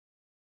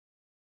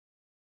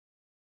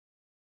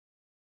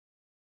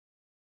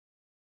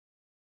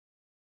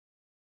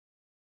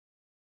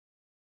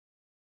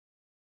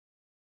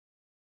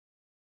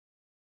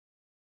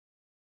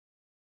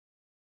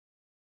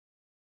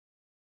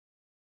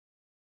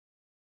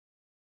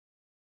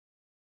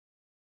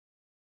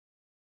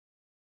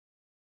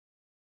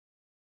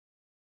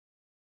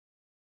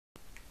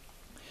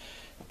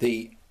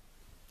The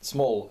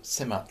small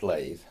simat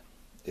lathe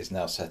is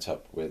now set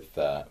up with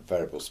a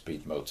variable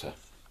speed motor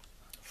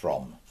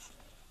from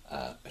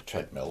a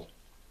treadmill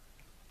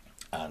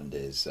and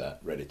is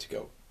ready to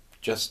go.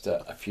 Just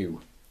a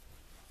few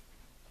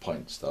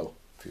points though,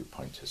 a few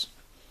pointers.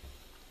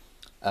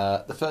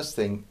 The first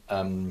thing,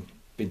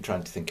 been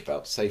trying to think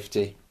about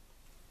safety.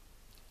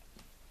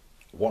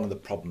 One of the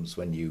problems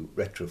when you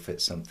retrofit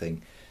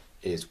something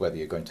is whether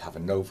you're going to have a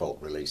no volt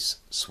release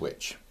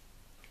switch.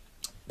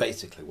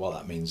 Basically what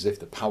that means is if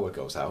the power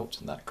goes out,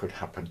 and that could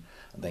happen,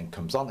 and then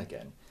comes on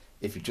again,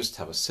 if you just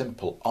have a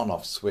simple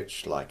on-off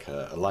switch like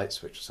a light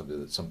switch or something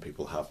that some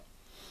people have,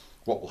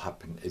 what will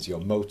happen is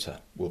your motor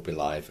will be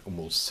live and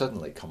will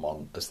suddenly come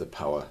on as the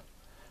power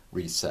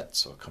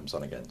resets or comes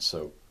on again.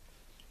 So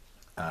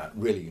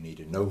really you need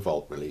a no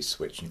volt release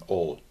switch, and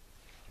all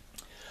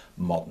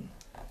modern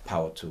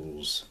power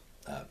tools,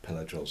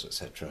 pillar drills,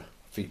 etc.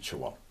 feature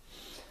one.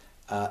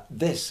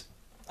 This,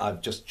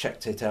 I've just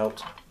checked it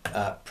out,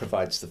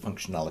 provides the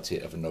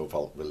functionality of a no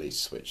volt release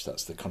switch.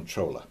 That's the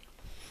controller.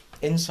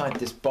 Inside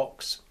this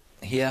box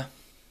here,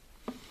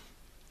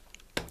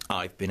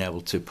 I've been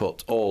able to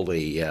put all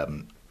the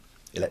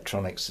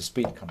electronics, the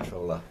speed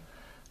controller,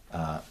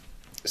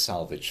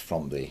 salvaged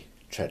from the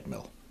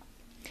treadmill.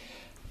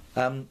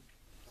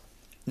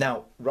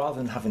 Now, rather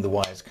than having the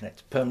wires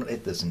connected permanently,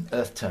 there's an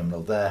earth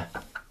terminal there,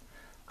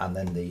 and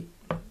then the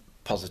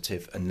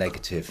positive and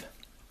negative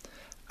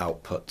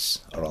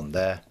outputs are on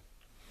there.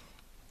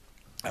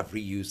 I've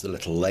reused the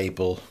little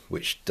label,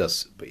 which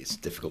does, but it's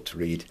difficult to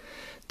read.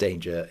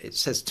 Danger, it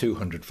says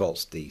 200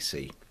 volts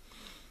DC.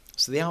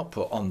 So the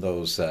output on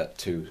those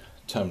two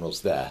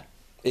terminals there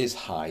is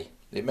high.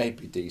 It may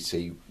be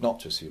DC, not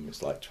to assume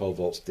it's like 12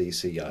 volts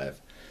DC. I have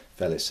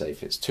fairly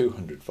safe it's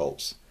 200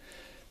 volts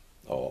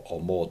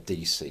or more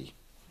DC,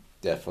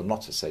 therefore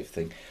not a safe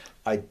thing.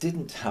 I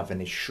didn't have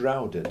any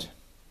shrouded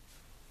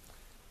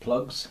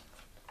plugs.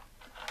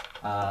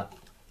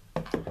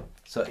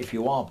 So if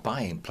you are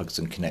buying plugs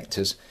and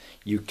connectors,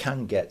 you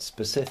can get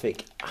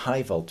specific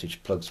high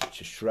voltage plugs which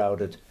are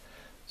shrouded,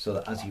 so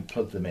that as you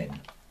plug them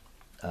in,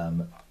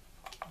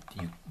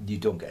 you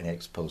don't get any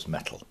exposed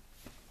metal,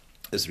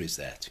 as there is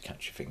there to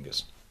catch your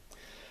fingers.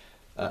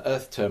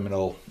 Earth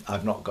terminal,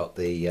 I've not got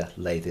the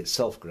lathe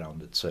itself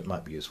grounded, so it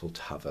might be useful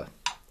to have a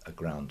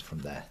ground from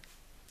there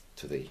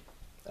to the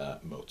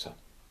motor.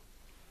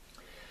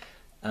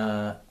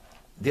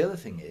 The other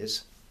thing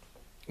is,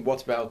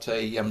 what about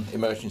a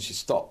emergency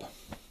stop?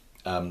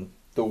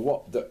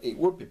 It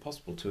would be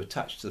possible to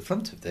attach to the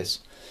front of this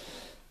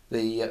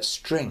the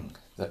string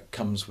that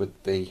comes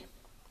with the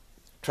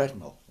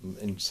treadmill and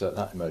insert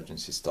that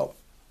emergency stop.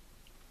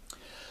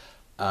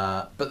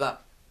 But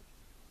that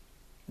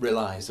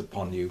relies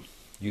upon you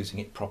using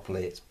it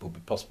properly. It will be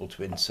possible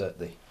to insert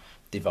the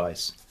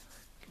device,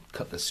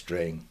 cut the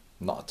string,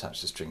 not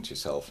attach the string to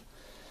yourself.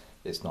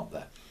 It's not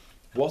there.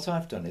 What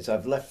I've done is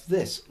I've left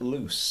this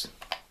loose.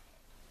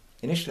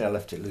 Initially I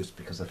left it loose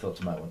because I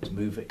thought I might want to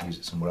move it, use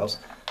it somewhere else.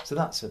 So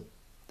that's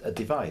a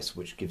device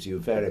which gives you a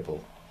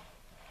variable,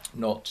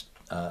 it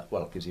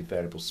gives you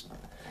variable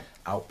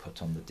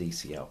output on the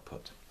DC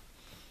output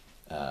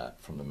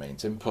from the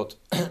mains input.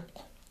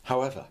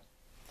 However,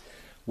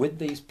 with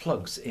these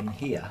plugs in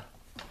here,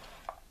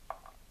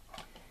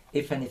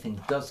 if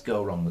anything does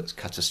go wrong that's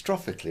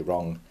catastrophically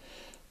wrong,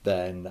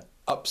 then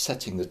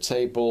upsetting the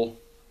table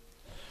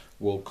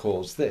will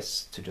cause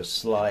this to just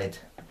slide,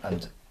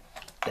 and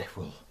it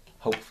will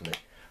hopefully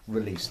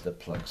release the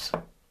plugs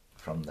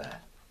from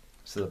there.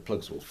 So the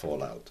plugs will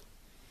fall out.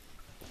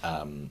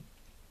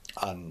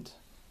 And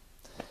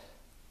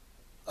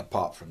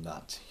apart from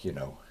that,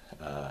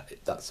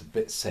 that's a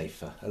bit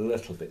safer, a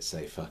little bit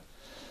safer.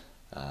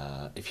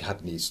 If you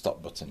had an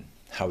e-stop button,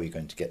 how are you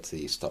going to get to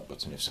the e-stop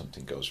button if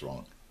something goes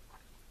wrong?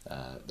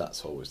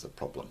 That's always the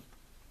problem.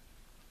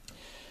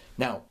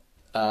 Now,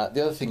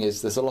 the other thing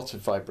is there's a lot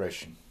of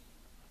vibration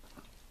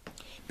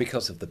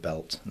because of the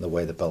belt and the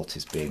way the belt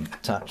is being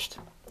attached.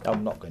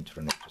 I'm not going to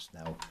run it just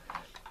now.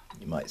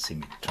 You might see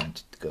me trying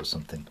to go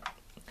something.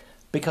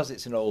 Because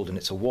it's an old and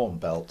it's a warm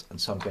belt, and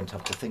so I'm going to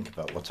have to think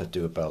about what I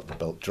do about the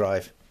belt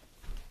drive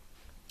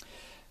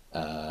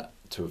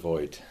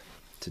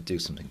to do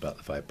something about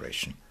the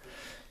vibration.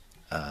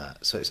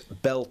 So it's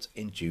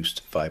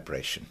belt-induced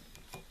vibration.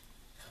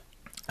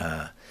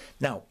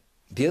 Now,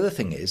 the other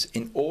thing is,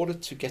 in order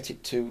to get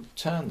it to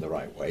turn the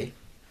right way,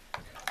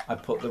 I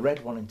put the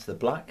red one into the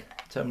black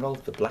terminal,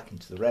 the black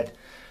into the red,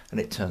 and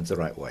it turns the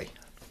right way.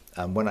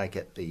 And when I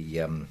get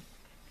the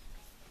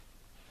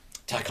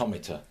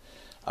tachometer,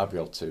 I'll be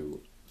able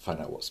to find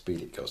out what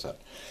speed it goes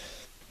at.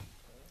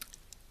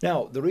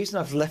 Now, the reason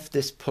I've left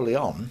this pulley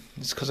on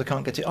is because I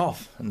can't get it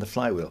off, and the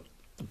flywheel.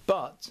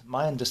 But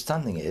my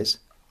understanding is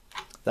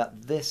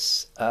that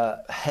this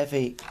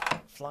heavy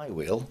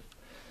flywheel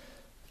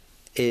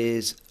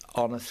is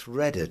on a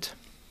threaded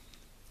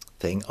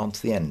thing onto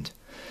the end.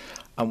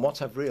 And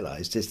what I've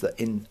realised is that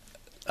in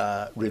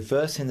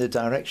reversing the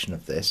direction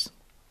of this,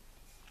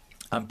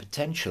 I'm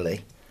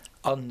potentially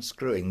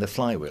unscrewing the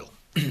flywheel.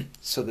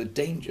 So the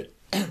danger,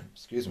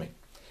 excuse me,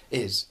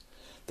 is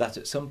that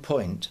at some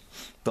point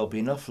there'll be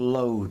enough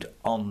load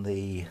on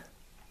the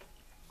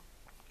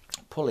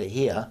pulley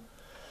here,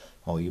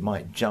 or you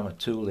might jam a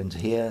tool into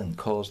here and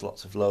cause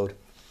lots of load,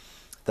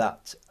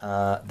 that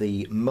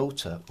the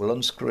motor will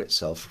unscrew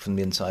itself from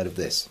the inside of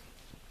this.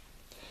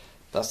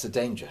 That's the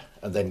danger.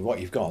 And then what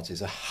you've got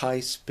is a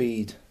high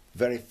speed,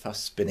 very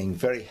fast spinning,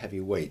 very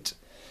heavy weight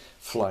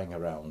flying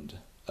around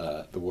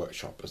the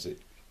workshop as it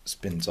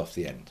spins off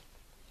the end.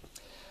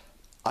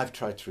 I've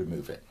tried to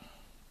remove it.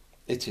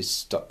 It is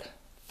stuck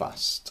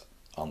fast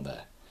on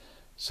there.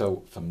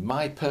 So for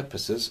my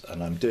purposes,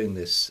 and I'm doing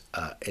this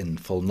in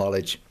full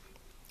knowledge,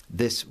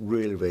 this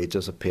really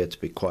does appear to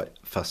be quite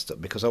fast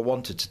up, because I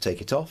wanted to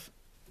take it off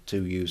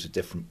to use a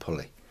different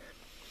pulley.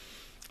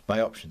 My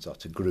options are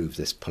to groove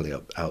this pulley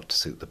out to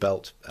suit the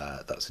belt.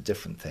 That's a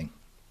different thing.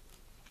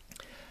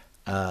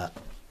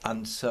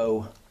 And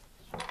so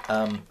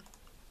I'm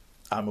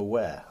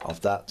aware of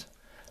that.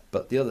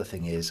 But the other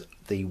thing is,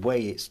 the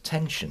way it's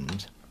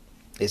tensioned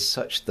is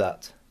such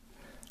that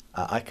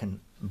I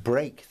can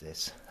break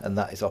this, and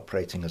that is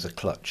operating as a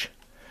clutch.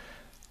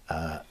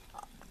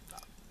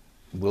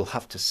 We'll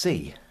have to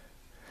see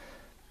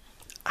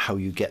how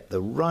you get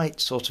the right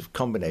sort of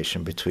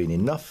combination between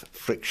enough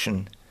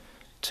friction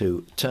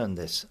to turn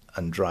this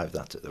and drive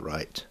that at the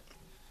right,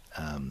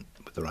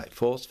 with the right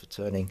force for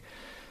turning,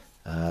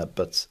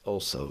 but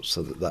also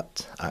so that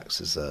that acts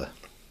as a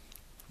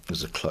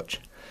clutch.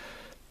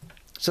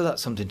 So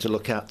that's something to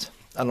look at.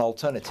 An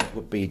alternative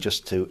would be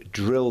just to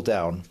drill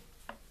down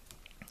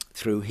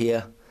through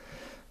here,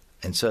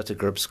 insert a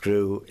grub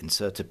screw,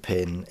 insert a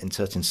pin,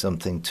 insert in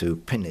something to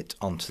pin it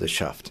onto the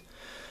shaft.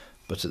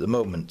 But at the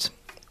moment,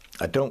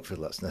 I don't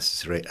feel that's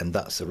necessary, and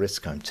that's the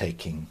risk I'm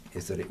taking,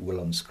 is that it will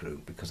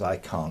unscrew, because I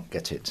can't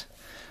get it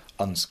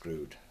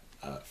unscrewed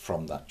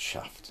from that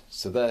shaft.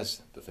 So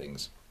there's the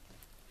things.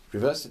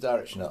 Reverse the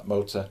direction of that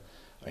motor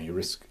and you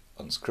risk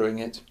unscrewing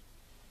it.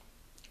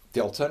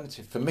 The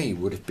alternative for me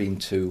would have been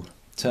to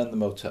turn the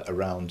motor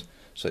around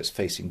so it's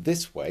facing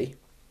this way.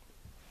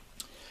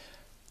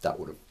 That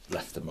would have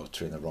left the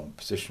motor in the wrong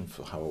position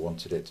for how I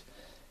wanted it.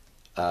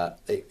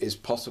 It is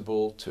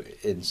possible to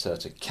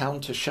insert a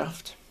counter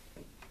shaft,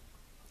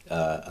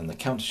 and the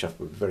counter shaft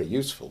would be very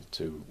useful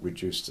to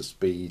reduce the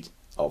speed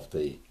of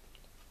the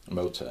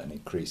motor and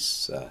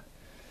increase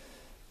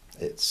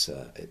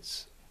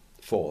its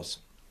force.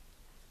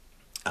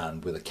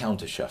 And with a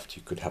counter shaft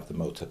you could have the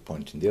motor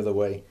pointing the other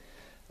way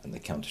and the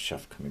counter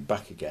shaft coming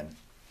back again.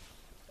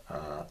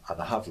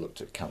 And I have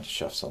looked at counter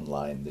shafts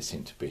online. They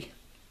seem to be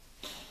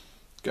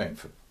going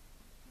for,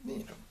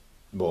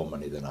 more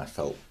money than I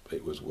felt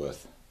it was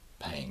worth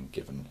paying,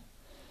 given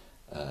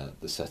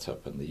the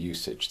setup and the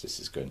usage this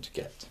is going to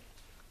get.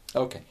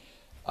 Okay,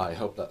 I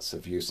hope that's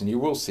of use, and you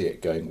will see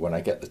it going when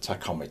I get the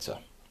tachometer.